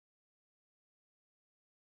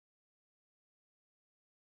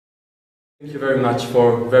Thank you very much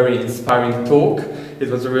for a very inspiring talk. It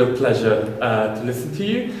was a real pleasure to listen to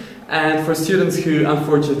you. And for students who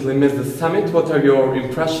unfortunately missed the summit, what are your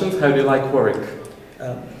impressions? How do you like Warwick?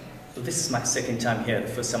 This is my second time here. The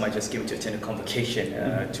first time I just came to attend a convocation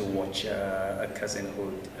to watch a cousin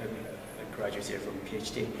who graduated from a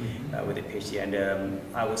PhD, with a PhD, and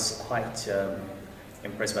I was quite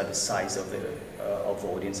impressed by the size of the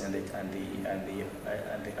audience and the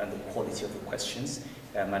quality of the questions.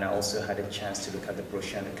 And I also had a chance to look at the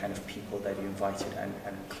brochure and the kind of people that you invited, and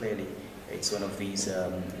clearly it's one of these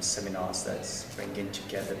seminars that's bringing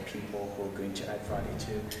together people who are going to add value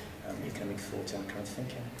to economic thought and current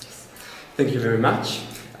thinking. Thank you very much.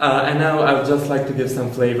 And now I would just like to give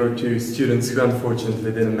some flavor to students who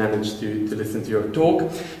unfortunately didn't manage to listen to your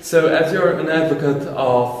talk. So as you're an advocate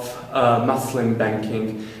of Muslim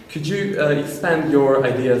banking, could you expand your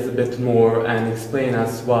ideas a bit more and explain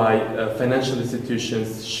us why financial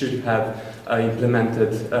institutions should have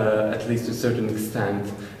implemented, at least to a certain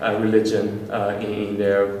extent, religion in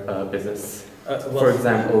their business? For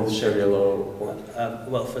example, Sharia law.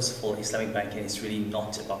 Well, first of all, Islamic banking is really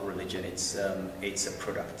not about religion. It's a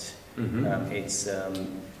product.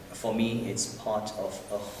 For me, it's part of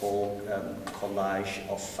a whole collage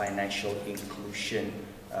of financial inclusion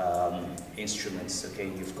instruments. Okay,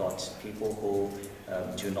 you've got people who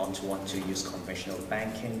do not want to use conventional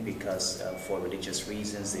banking because for religious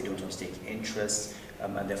reasons they don't want to take interest,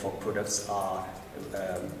 and therefore products are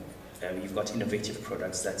you've got innovative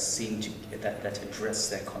products that seem to that address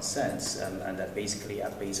their concerns, and that basically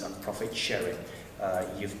are based on profit sharing.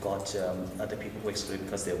 You've got other people who are excluded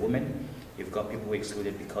because they're women. You've got people who are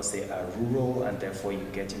excluded because they are rural, and therefore you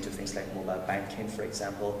get into things like mobile banking, for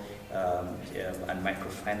example, and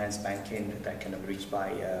microfinance banking that cannot be reached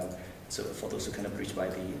by, so for those who cannot be reached by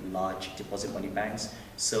the large deposit money banks.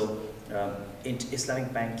 So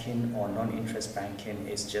Islamic banking or non-interest banking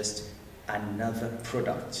is just another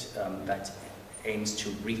product that aims to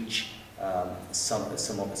reach some of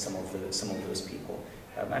those people,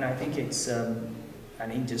 and I think it's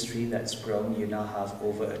an industry that's grown. You now have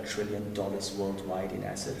over $1 trillion worldwide in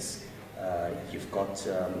assets. You've got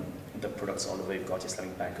the products all over. You've got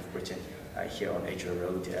Islamic Bank of Britain here on Jure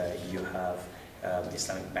Road. You have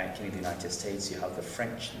Islamic banking in the United States. You have the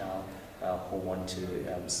French now who want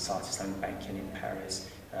to start Islamic banking in Paris.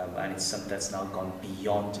 And it's something that's now gone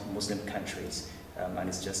beyond Muslim countries, and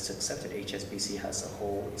it's just accepted. HSBC has a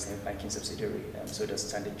whole Islamic banking subsidiary, so does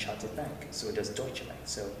Standard Chartered Bank, so does Deutsche Bank,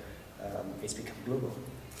 so it's become global.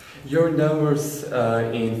 Your endeavors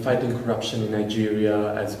in fighting corruption in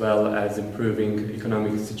Nigeria, as well as improving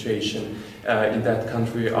economic situation in that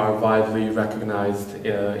country, are widely recognized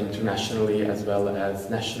internationally as well as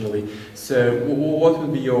nationally. So what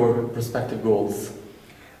would be your prospective goals?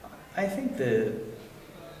 I think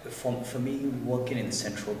for me, working in the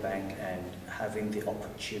central bank and having the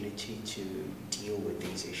opportunity to deal with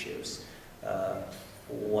these issues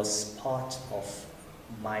was part of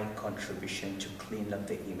my contribution to clean up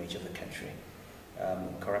the image of the country.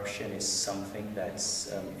 Corruption is something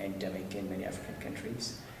that's endemic in many African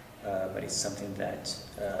countries, but it's something that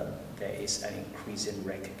there is an increasing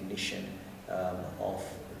recognition of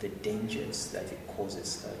the dangers that it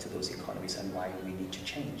causes to those economies and why we need to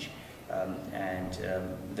change.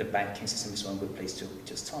 The banking system is one good place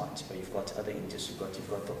to start, but you've got other industries. You've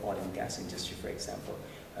got the oil and gas industry, for example.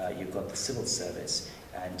 You've got the civil service,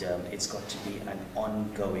 and it's got to be an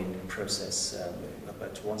ongoing process.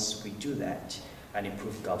 But once we do that and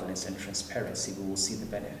improve governance and transparency, we will see the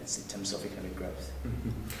benefits in terms of economic growth.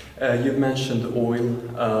 You've mentioned oil,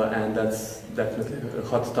 and that's definitely a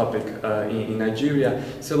hot topic in Nigeria.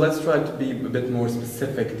 So let's try to be a bit more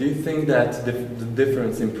specific. Do you think that the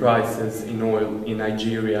difference in prices in oil in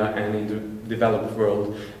Nigeria and in the developed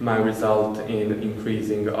world might result in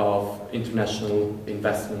increasing of international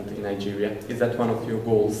investment in Nigeria? Is that one of your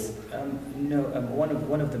goals? No.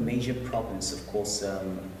 One of the major problems, of course,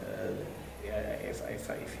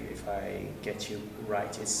 if I get you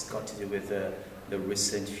right, it's got to do with the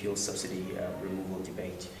recent fuel subsidy removal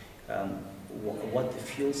debate. What the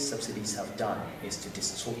fuel subsidies have done is to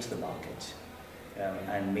distort the market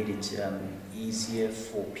and made it easier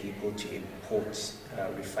for people to import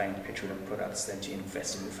refined petroleum products than to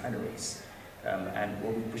invest in refineries. And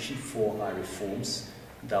what we're pushing for are reforms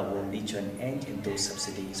that will lead to an end in those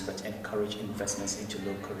subsidies, but encourage investments into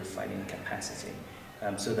local refining capacity,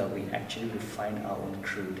 so that we actually refine our own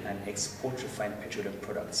crude and export refined petroleum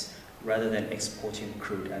products, rather than exporting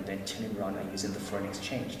crude and then turning around and using the foreign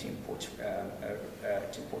exchange to import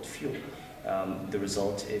fuel. The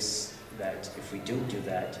result is that if we don't do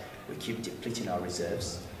that, we keep depleting our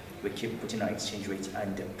reserves, we keep putting our exchange rate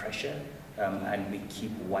under pressure, and we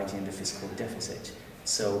keep widening the fiscal deficit.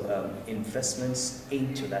 So investments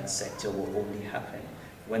into that sector will only happen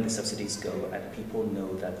when the subsidies go and people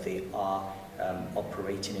know that they are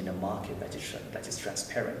operating in a market that is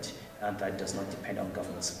transparent and that does not depend on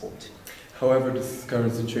government support. However, this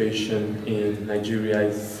current situation in Nigeria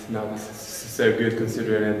is not so good,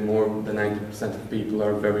 considering that more than 90% of people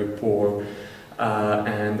are very poor,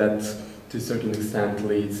 and that to a certain extent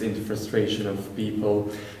leads into frustration of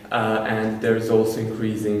people. And there is also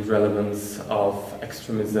increasing relevance of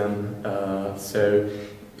extremism.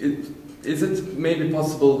 Is it maybe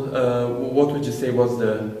possible, what would you say was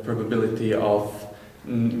the probability of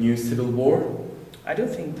new civil war? I don't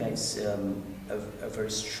think there's a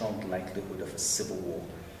very strong likelihood of a civil war.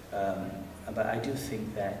 But I do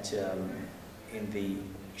think that in the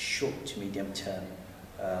short to medium term,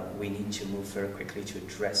 we need to move very quickly to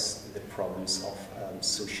address the problems of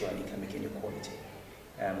social and economic inequality.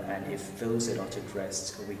 And if those are not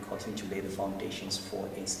addressed, we continue to lay the foundations for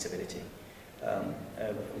instability.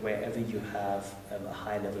 Wherever you have a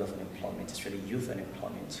high level of unemployment, especially youth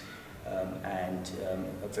unemployment, and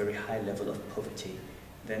a very high level of poverty,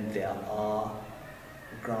 then there are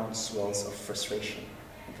groundswells of frustration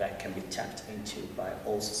that can be tapped into by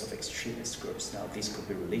all sorts of extremist groups. Now, these could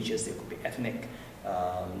be religious, they could be ethnic,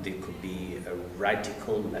 they could be a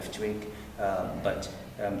radical left wing, but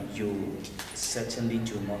you certainly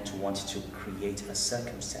do not want to create a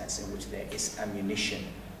circumstance in which there is ammunition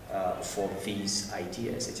for these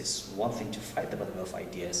ideas. It is one thing to fight the battle of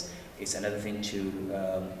ideas, it's another thing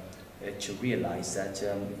to realize that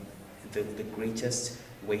the greatest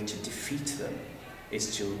way to defeat them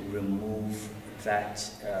is to remove that,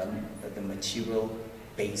 the material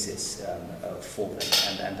basis for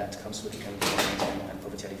them, and that comes with economic and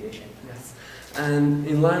poverty alleviation. Yes. And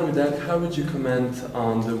in line with that, how would you comment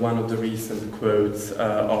on one of the recent quotes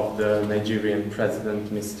of the Nigerian president,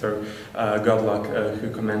 Mr. Goodluck, who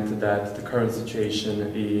commented that the current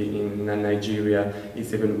situation in Nigeria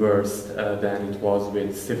is even worse than it was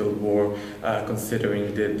with civil war,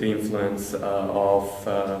 considering the influence of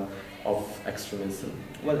extremism?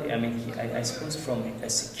 Well, I mean, I suppose from a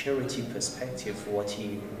security perspective, what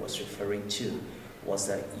he was referring to was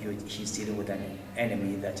that he's dealing with an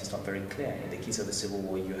enemy that is not very clear. In the case of the Civil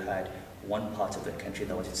War, you had one part of the country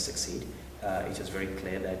that wanted to succeed. It was very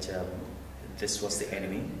clear that this was the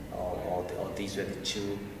enemy, or these were the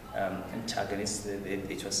two antagonists.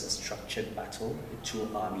 It was a structured battle, two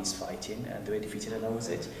armies fighting, and they were defeated, and that was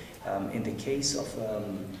it. In the case of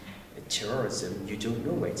terrorism, you don't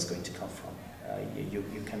know where it's going to come from. You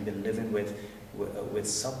can be living with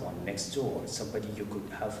someone next door, you could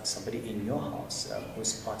have somebody in your house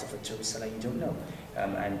who's part of a terrorist cell, and you don't know.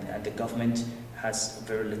 And the government has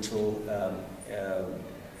very little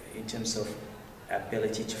in terms of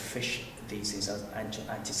ability to fish these things and to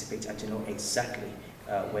anticipate and to know exactly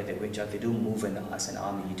where they're going to. They don't move as an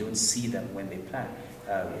army. You don't see them when they plan.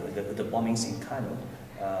 The bombings in Kano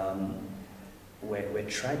were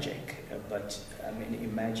tragic, but I mean,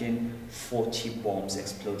 imagine 40 bombs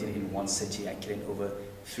exploding in one city and killing over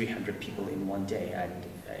 300 people in one day. And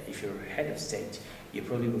if you're head of state, you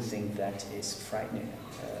probably would think that is frightening.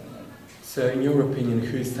 So, in your opinion,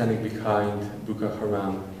 who is standing behind Boko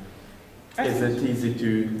Haram? Is it easy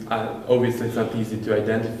to, obviously it's not easy to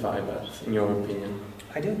identify, but in your opinion?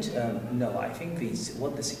 I don't know. I think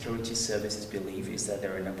what the security services believe is that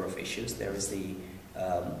there are a number of issues. There is the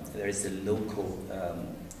local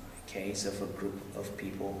case of a group of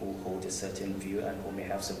people who hold a certain view and who may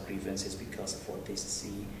have some grievances because of what they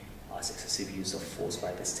see as excessive use of force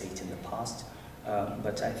by the state in the past.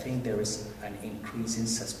 But I think there is an increasing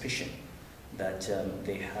suspicion that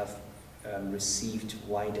they have received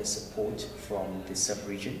wider support from the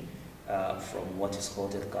sub-region, from what is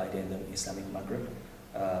called Al-Qaeda in the Islamic Maghreb,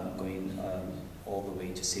 going all the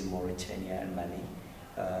way to, say, Mauritania and Mali.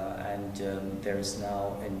 And there is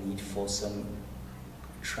now a need for some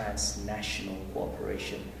transnational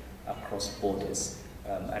cooperation across borders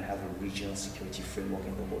and have a regional security framework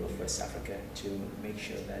in the whole of West Africa to make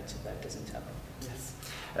sure that that doesn't happen. Yes.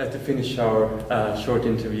 To finish our short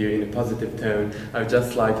interview in a positive tone, I would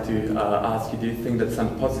just like to ask you, do you think that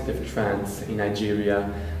some positive trends in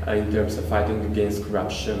Nigeria in terms of fighting against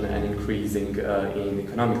corruption and increasing in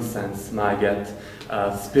economic sense might get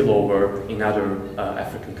spillover in other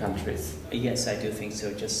African countries? Yes, I do think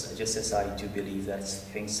so, just as I do believe that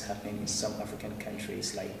things happening in some African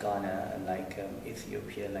countries like Ghana, like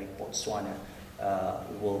Ethiopia, like Botswana,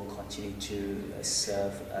 will continue to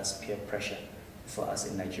serve as peer pressure for us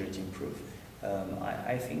in Nigeria to improve.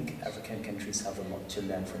 I think African countries have a lot to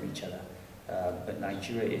learn from each other, but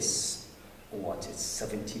Nigeria is it's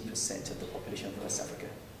 70% of the population of West Africa.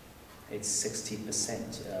 It's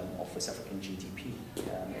 60% of West African GDP.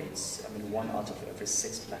 It's, I mean, 1 out of every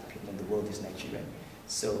 6 black people in the world is Nigerian.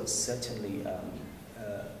 So certainly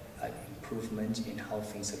an improvement in how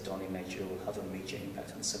things are done in Nigeria will have a major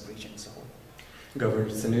impact on the sub-region as a whole. Governor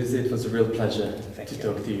Sanusi, it was a real pleasure to you.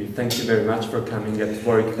 talk to you. Thank you very much for coming at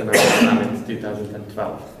Warwick Summit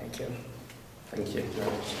 2012. Thank you. Thank you. Thank you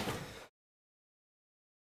very much.